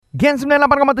Gen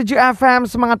 98,7 FM,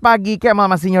 semangat pagi Kemal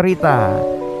masih nyorita.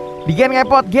 Di Gen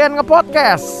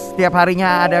Ngepodcast. Setiap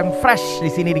harinya ada yang fresh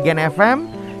di sini di Gen FM.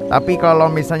 Tapi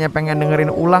kalau misalnya pengen dengerin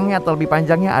ulangnya atau lebih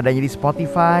panjangnya, adanya di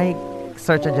Spotify.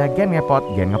 Search aja Gen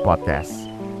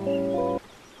Ngepodcast.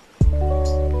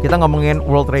 Kita ngomongin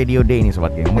World Radio Day ini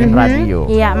Sobat Gen, ngomongin radio.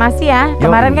 Iya masih ya.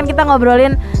 Kemarin kan kita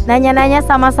ngobrolin nanya-nanya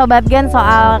sama Sobat Gen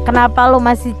soal kenapa lu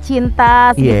masih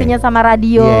cinta segitunya sama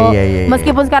radio.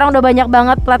 Meskipun sekarang udah banyak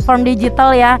banget platform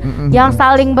digital ya yang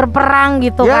saling berperang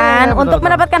gitu kan untuk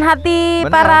mendapatkan hati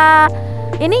para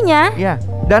ininya. Iya.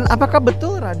 Dan apakah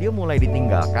betul radio mulai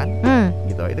ditinggalkan?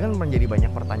 Gitu. Itu kan menjadi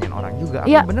banyak pertanyaan orang juga.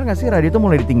 Apa bener gak sih radio itu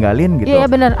mulai ditinggalin gitu? Iya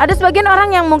bener. Ada sebagian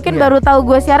orang yang mungkin baru tahu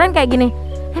gue siaran kayak gini.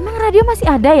 Emang radio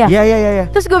masih ada ya? Iya.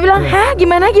 Terus gue bilang, hah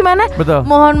gimana? Betul.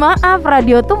 Mohon maaf,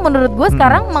 radio tuh menurut gue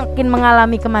sekarang makin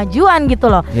mengalami kemajuan gitu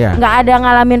loh. Nggak ada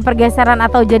ngalamin pergeseran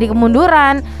atau jadi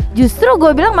kemunduran. Justru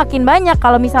gue bilang makin banyak.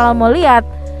 Kalau misalnya mau lihat,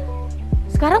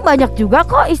 sekarang banyak juga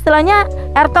kok istilahnya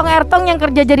ertong-ertong yang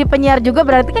kerja jadi penyiar juga.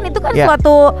 Berarti kan itu kan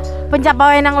suatu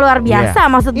pencapaian yang luar biasa.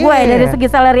 Maksud gue dari segi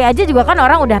salary aja juga kan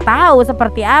orang udah tahu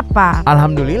seperti apa.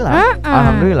 Alhamdulillah.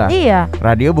 Alhamdulillah. Iya.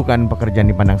 Radio bukan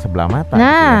pekerjaan dipandang sebelah mata.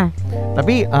 Nah gitu ya.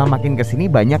 Tapi makin kesini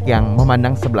banyak yang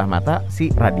memandang sebelah mata si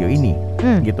radio ini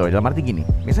gitu. Dalam arti gini,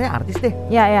 misalnya artis deh.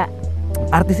 Ya.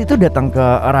 Artis itu datang ke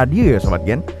radio ya Sobat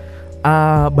Gen.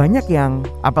 Banyak yang,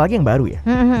 apalagi yang baru ya,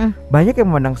 banyak yang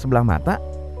memandang sebelah mata.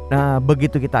 Nah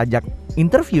begitu kita ajak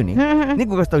interview nih, ini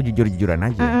gue kasih tau jujur-jujuran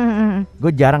aja.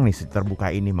 Gue jarang nih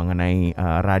terbuka ini mengenai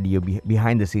radio,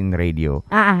 behind the scene radio.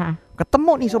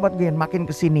 Ketemu nih Sobat Gen makin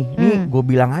kesini, nih gue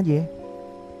bilang aja.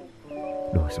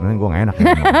 Duh sebenarnya gue gak enak ya.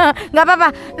 Gak apa-apa,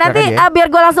 nanti biar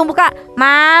gue langsung buka.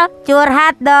 Mal,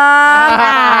 curhat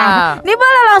dong. Ini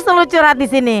boleh langsung lu curhat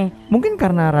di sini. Mungkin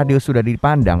karena radio sudah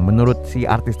dipandang menurut si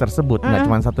artis tersebut nggak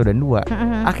cuma 1 dan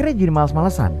 2, akhirnya jadi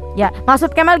malas-malesan. Ya,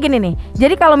 maksud Kemal gini nih.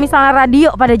 Jadi kalau misalnya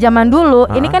radio pada zaman dulu,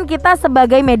 ini kan kita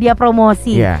sebagai media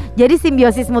promosi. Jadi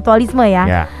simbiosis mutualisme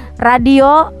ya.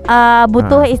 Radio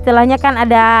butuh istilahnya kan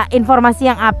ada informasi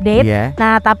yang update.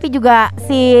 Nah, tapi juga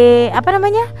si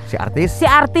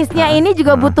artisnya ini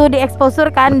juga butuh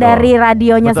dieksposurkan dari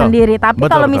radionya sendiri. Tapi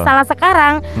kalau misalnya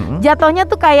sekarang jatuhnya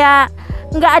tuh kayak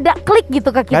nggak ada klik gitu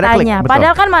ke kitanya.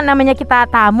 Padahal kan namanya kita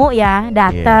tamu ya,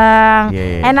 datang.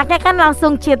 Enaknya kan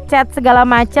langsung chit chat segala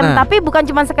macam. Tapi bukan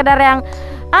cuma sekedar yang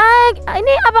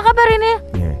ini apa kabar ini?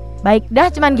 Baik dah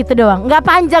cuman gitu doang. Nggak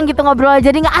panjang gitu ngobrol,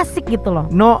 jadi nggak asik gitu loh.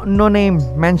 No name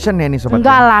mention ya nih Sobat.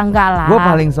 Enggak lah. Gue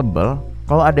paling sebel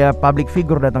kalau ada public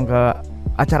figure datang ke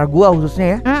acara gue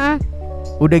khususnya ya.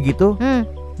 Udah gitu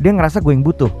dia ngerasa gue yang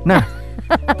butuh. Nah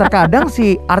terkadang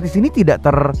si artis ini tidak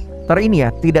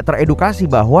tidak teredukasi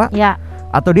bahwa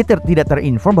atau dia tidak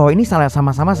terinform bahwa ini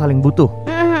sama-sama saling butuh.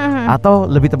 Atau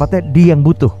lebih tepatnya dia yang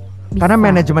butuh. Bisa. Karena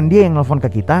manajemen dia yang nelfon ke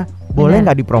kita, boleh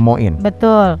nggak dipromoin?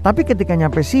 Betul. Tapi ketika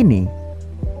nyampe sini,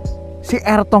 si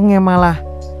ertongnya malah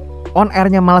on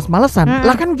airnya malas-malesan.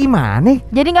 Lah kan gimana?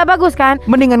 Jadi nggak bagus kan?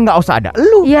 Mendingan nggak usah ada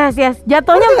lu. Yes.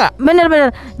 Jatuhnya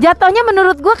bener. Jatuhnya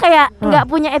menurut gue kayak nggak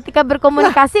punya etika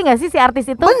berkomunikasi nggak sih si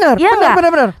artis itu? Bener.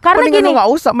 Karena mendingan lu nggak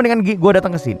usah. Mendingan gue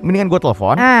datang ke sini. Mendingan gue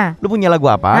telepon. Lu punya lagu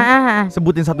apa?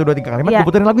 Sebutin 1, 2, 3 kalimat. Gue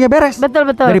puterin lagunya beres.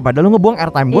 Betul. Daripada lu ngebuang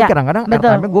airtime gue. Kadang-kadang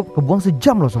airtime gue kebuang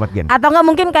sejam loh Sobat Gen. Atau nggak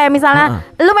mungkin kayak misalnya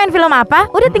lu main film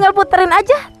apa? Udah tinggal puterin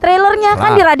aja trailernya.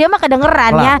 Kan di radio mah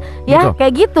kedengeran ya. Ya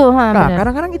kayak gitu. Nah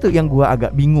kadang-kadang itu yang gue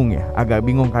agak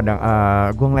bingung kadang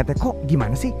gue ngeliatnya kok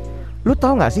gimana sih, lu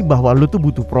tahu nggak sih bahwa lu tuh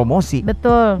butuh promosi.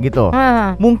 Betul gitu.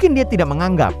 Mungkin dia tidak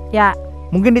menganggap ya.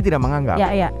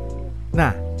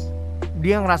 Nah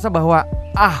dia ngerasa bahwa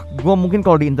gue mungkin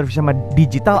kalau diinterview sama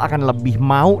digital akan lebih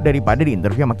mau daripada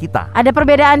diinterview sama kita. Ada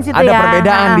perbedaan situ Ada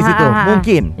perbedaan di situ.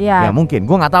 Mungkin ya mungkin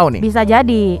gue nggak tahu nih, bisa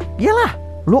jadi. Iyalah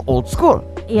lu old school.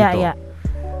 Iya.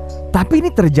 Tapi ini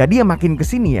terjadi yang makin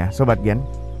kesini ya Sobat Gen.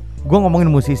 Gue ngomongin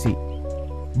musisi,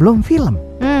 belum film.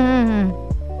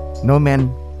 No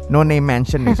name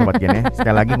mention nih Sobat Gen ya.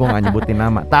 Sekali lagi gue gak nyebutin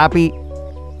nama. Tapi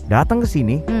datang ke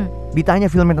sini ditanya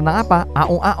filmnya tentang apa?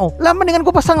 AO. Lah mendingan gue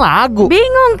pasang lagu.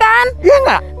 Bingung kan? Iya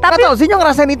gak? Tapi tau sih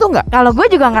ngerasain itu gak? Kalau gue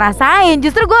juga ngerasain.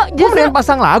 Justru mendingan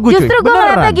pasang lagu cuy. Justru gue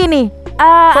ngerasa gini.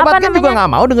 Sobat Gen juga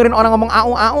gak mau dengerin orang ngomong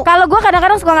AO. Kalau gue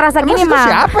kadang-kadang suka ngerasa gini mah.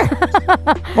 Siapa?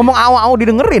 Ngomong AO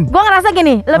didengerin. Gue ngerasa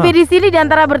gini, lebih di sini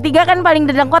diantara bertiga kan paling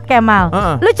dedengkot Kemal.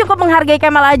 Lu cukup menghargai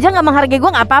Kemal aja, nggak menghargai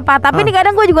gue nggak apa-apa. Tapi nih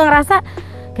kadang gue juga ngerasa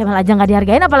Kemal aja nggak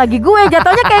dihargain, apalagi gue.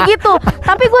 Jatuhnya kayak gitu.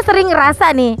 Tapi gue sering ngerasa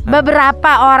nih,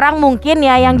 beberapa orang mungkin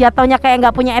ya yang jatuhnya kayak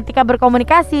nggak punya etika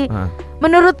berkomunikasi.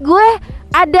 Menurut gue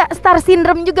ada star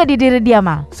syndrome juga di diri dia,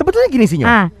 Mal. Sebetulnya gini sih,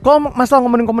 kalau masalah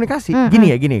ngomongin komunikasi,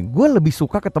 gini, gue lebih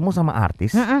suka ketemu sama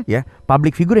artis, ya,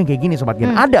 public figure yang kayak gini, Sobat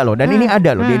Gen. Ada loh, dan ini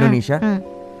ada loh di Indonesia.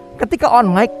 Ketika on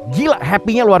mic, gila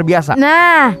happy-nya luar biasa.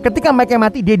 Nah, ketika mic-nya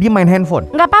mati, dia main handphone.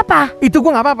 Nggak apa-apa. Itu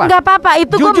gue nggak apa-apa. Nggak apa-apa,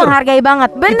 itu gue menghargai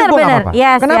banget. Bener.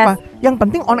 Yes, kenapa? Yang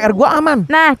penting on air gue aman.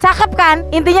 Nah, cakep kan?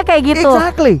 Intinya kayak gitu.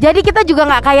 Exactly. Jadi kita juga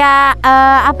nggak kayak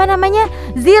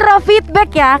zero feedback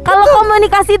ya. Kalau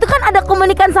komunikasi itu kan ada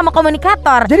komunikan sama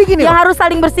komunikator. Jadi gini yang harus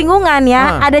saling bersinggungan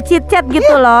ya. Ada chit chat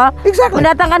gitu loh. Exactly.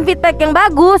 Mendatangkan feedback yang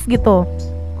bagus gitu.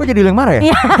 Kok jadi yang marah ya?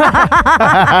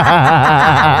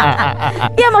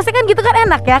 Iya, maksudnya kan gitu kan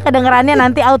enak ya, kedengerannya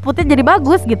nanti outputnya jadi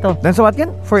bagus gitu. Dan Sobat Gen,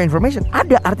 for information,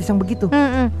 ada artis yang begitu.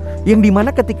 Yang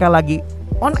dimana ketika lagi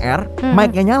on air,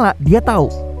 mic-nya nyala, dia tahu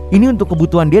ini untuk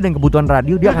kebutuhan dia dan kebutuhan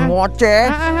radio, dia akan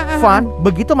ngoceh, fun.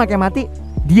 Begitu mic-nya mati,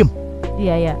 diem.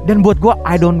 Iya. Dan buat gue,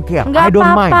 I don't care, I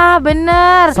don't mind. Nggak apa-apa,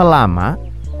 bener. Selama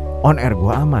on air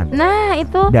gue aman. Nah,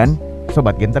 itu. Dan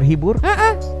Sobat Gen terhibur.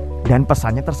 Dan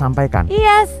pesannya tersampaikan.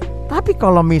 Yes. Tapi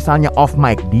kalau misalnya off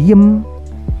mic diem,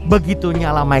 begitu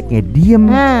nyala mic-nya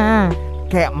diem,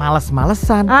 kayak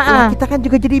males-malesan, kita kan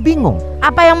juga jadi bingung.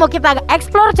 Apa yang mau kita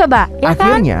explore coba? Ya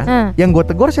akhirnya kan? yang gue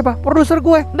tegur siapa? Produser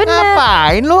gue. Bener.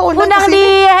 Ngapain lu undang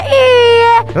dia?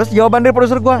 Iya. Terus jawaban dari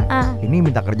produser gue, ini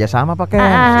minta kerja sama Pak Ken.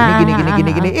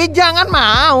 Ini gini. Jangan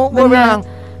mau, gue bilang.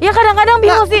 Ya kadang-kadang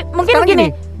bingung sih. Mungkin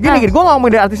gini, gue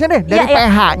ngomong dari artisnya deh, dari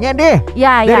PH-nya deh,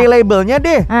 dari labelnya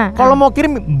deh. Kalau mau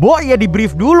kirim, ya di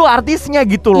brief dulu artisnya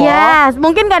gitu loh. Ya,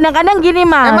 mungkin kadang-kadang gini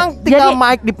Mal. Emang tinggal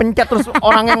mic dipencet terus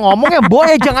orang yang ngomong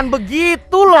ya jangan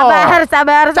begitu loh.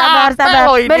 Sabar.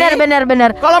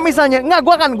 Bener. Kalau misalnya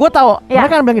gue tahu mereka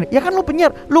kan bilang gini, ya kan lu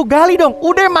penyiar, lu gali dong.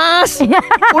 Udah Mas,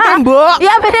 udah Mbok.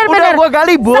 Ya bener. Udah gue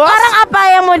gali bos. Sekarang apa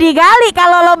yang mau digali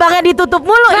kalau lobangnya ditutup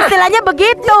mulu, istilahnya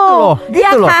begitu.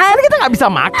 Gitu loh. Kan kita nggak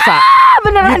bisa maksa.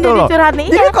 Beneran gitu jadi curhat nih.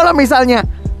 Jadi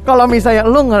kalau misalnya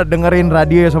lu dengerin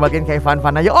radio ya Sobat Gen kayak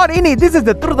fun-fun aja. Oh ini, this is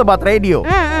the truth about radio.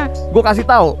 Gue kasih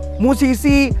tahu,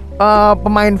 musisi,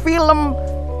 pemain film,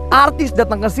 artis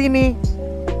datang ke sini.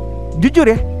 Jujur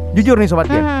nih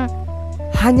Sobat Gen.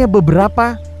 Hanya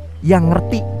beberapa yang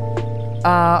ngerti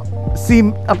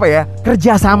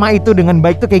kerjasama itu dengan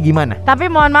baik tuh kayak gimana.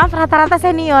 Tapi mohon maaf, rata-rata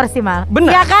senior sih Mal.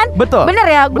 Bener. Ya kan? Betul. Bener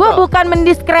ya. Gue bukan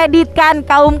mendiskreditkan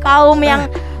kaum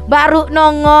yang baru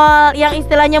nongol, yang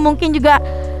istilahnya mungkin juga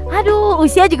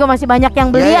usia juga masih banyak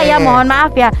yang belia ya. Mohon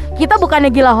maaf ya. Kita bukannya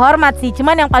gila hormat sih,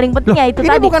 cuman yang paling penting ya itu ini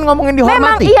tadi. Ini bukan ngomongin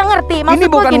dihormati. Memang ngerti. Maksud ini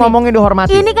bukan ngomongin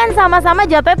dihormati. Ini kan sama-sama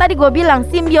jatuhnya tadi gue bilang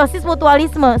simbiosis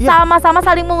mutualisme, sama-sama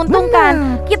saling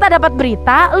menguntungkan. Kita dapat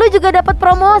berita, lu juga dapat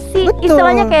promosi. Betul.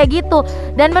 Istilahnya kayak gitu.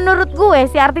 Dan menurut gue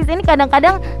si artis ini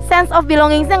kadang-kadang sense of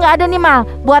belongingsnya nggak ada nih Mal.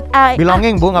 Buat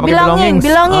belonging Bu, nggak pakai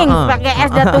belonging. Pakai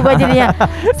S jatuh gue jadinya.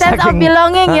 Sense of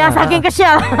belonging ya, saking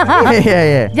kesel.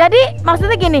 Jadi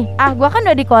maksudnya gini, gue kan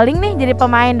udah di calling nih jadi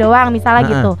pemain doang misalnya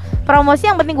gitu. Promosi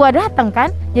yang penting gue datang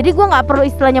kan. Jadi gue nggak perlu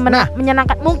istilahnya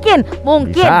menyenangkan. Mungkin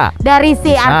dari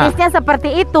si artisnya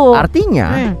seperti itu.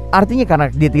 Artinya karena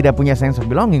dia tidak punya sense of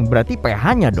belonging, berarti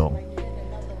PH-nya dong.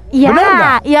 Iya,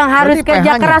 yang harus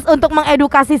kerja keras untuk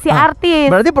mengedukasi si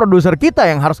artis. Berarti produser kita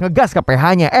yang harus ngegas ke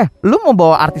PH-nya. Lu mau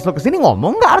bawa artis lo ke sini,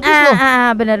 ngomong nggak artis lo?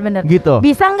 Benar. Gitu.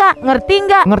 Bisa nggak? Ngerti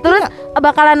nggak? Terus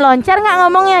bakalan loncar nggak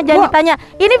ngomongnya? Jangan ditanya.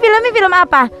 Ini filmnya film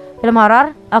apa? Film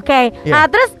horor. Oke.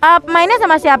 Terus mainnya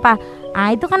sama siapa?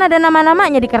 Itu kan ada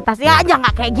nama-namanya di kertas. Ya aja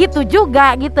nggak kayak gitu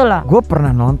juga gitu loh. Gue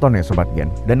pernah nonton ya Sobat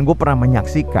Gen, dan gue pernah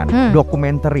menyaksikan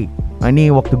dokumenter. Ini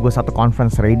waktu gue satu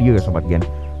conference radio ya Sobat Gen.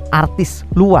 Artis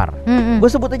luar, gue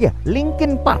sebut aja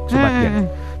Linkin Park Sobat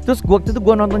Gen. Terus waktu itu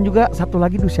gue nonton juga satu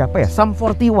lagi siapa ya, Sum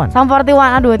 41.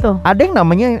 Aduh itu. Ada yang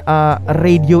namanya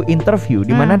radio interview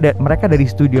di mana mereka dari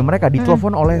studio mereka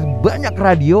ditelepon oleh banyak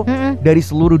radio dari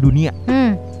seluruh dunia.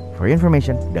 For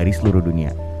information, dari seluruh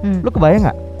dunia. Lu kebayang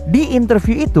nggak? Di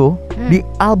interview itu, di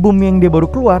album yang dia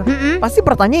baru keluar, pasti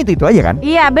pertanyaan itu aja kan?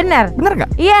 Iya benar. Benar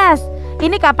nggak? Yes.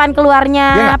 Ini kapan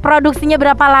keluarnya, produksinya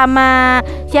berapa lama,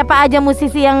 siapa aja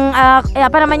musisi yang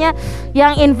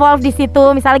yang involved di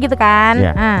situ, misalnya gitu kan?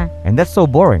 And that's so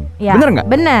boring. Bener nggak?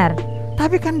 Bener.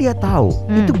 Tapi kan dia tahu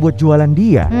itu buat jualan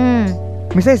dia.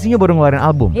 Misalnya Sinyo baru ngeluarin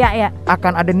album,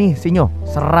 akan ada nih Sinyo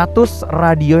 100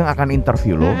 radio yang akan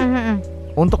interview lo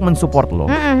untuk mensupport lo.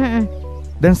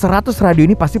 Dan 100 radio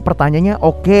ini pasti pertanyaannya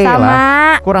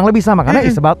lah, kurang lebih sama karena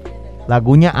it's about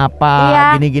lagunya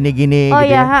apa, gini gitu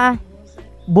ya.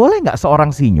 Boleh nggak seorang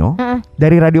Sinyo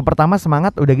dari radio pertama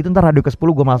semangat, udah gitu ntar radio ke-10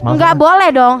 gue malas-malasan? Nggak boleh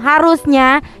dong,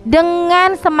 harusnya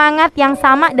dengan semangat yang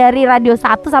sama dari radio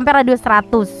 1 sampai radio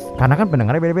 100. Karena kan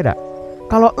pendengarnya beda-beda.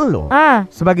 Kalau lo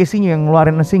sebagai Sinyo yang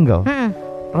ngeluarin single,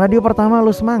 radio pertama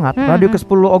lu semangat, radio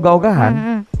ke-10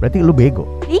 ogah-ogahan, berarti lu bego.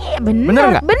 Iya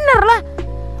bener lah.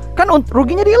 Kan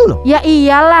ruginya di lu. Ya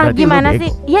iyalah, berarti gimana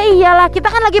sih? Ya iyalah,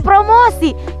 kita kan lagi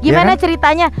promosi. Gimana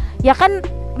ceritanya? Ya kan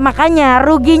makanya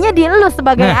ruginya di lu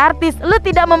sebagai artis. Lu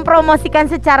tidak mempromosikan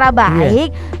secara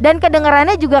baik dan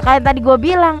kedengarannya juga kayak tadi gue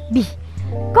bilang,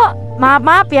 kok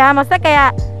maaf ya,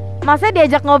 maksudnya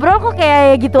diajak ngobrol kok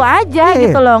kayak gitu aja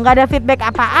gitu loh, nggak ada feedback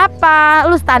apa-apa,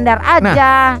 lu standar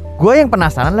aja. Gue yang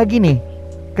penasaran lagi nih,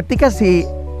 ketika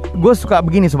gue suka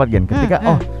begini Sobat Gen,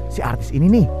 ketika si artis ini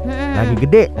nih lagi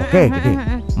gede, gede,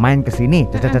 main kesini,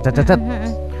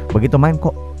 begitu main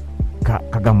kok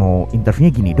kagak mau interviewnya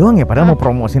gini doang ya, padahal mau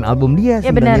promosin album dia,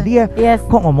 singlenya dia,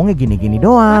 kok ngomongnya gini-gini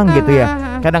doang gitu ya.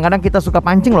 Kadang-kadang kita suka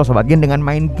pancing loh Sobat Gen dengan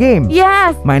main game.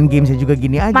 Main game saya juga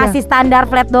gini aja. Masih standar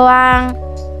flat doang.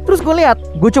 Terus gue lihat,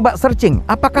 gue coba searching,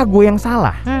 apakah gue yang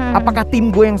salah? Apakah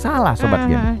tim gue yang salah Sobat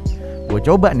Gen? Gue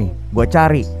coba nih, gue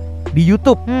cari di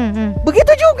YouTube,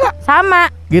 begitu juga, sama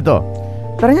gitu.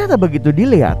 Ternyata begitu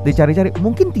dilihat, dicari-cari,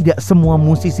 mungkin tidak semua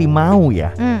musisi mau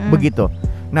ya, begitu.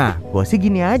 Nah, gue sih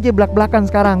gini aja belak-belakan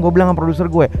sekarang. Gue bilang sama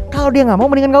produser gue, kalau dia nggak mau,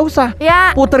 mendingan nggak usah.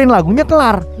 Puterin lagunya,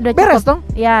 kelar, udah beres dong.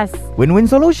 Win-win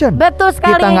solution. Betul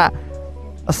sekali. Kita nggak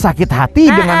sakit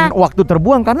hati dengan waktu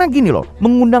terbuang, karena gini loh,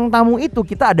 mengundang tamu itu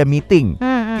kita ada meeting,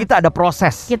 kita ada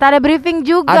proses, kita ada briefing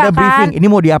juga. Ada briefing, ini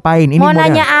mau diapain, ini mau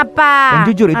nanya apa.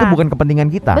 Dan jujur itu bukan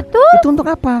kepentingan kita. Betul. Itu untuk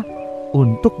apa?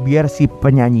 Untuk biar si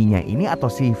penyanyinya ini atau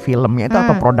si filmnya itu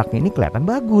atau produknya ini kelihatan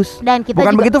bagus. Dan kita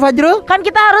bukan juga, begitu Fajrul? Kan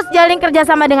kita harus jalin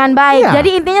kerjasama dengan baik.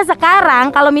 Jadi intinya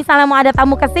sekarang kalau misalnya mau ada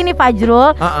tamu kesini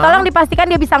Fajrul, tolong dipastikan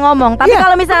dia bisa ngomong. Tapi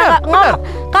kalau misalnya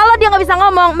kalau dia nggak bisa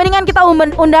ngomong, mendingan kita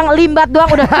undang Limbat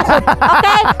doang udah cukup.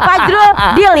 Oke, Fajrul,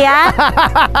 deal ya.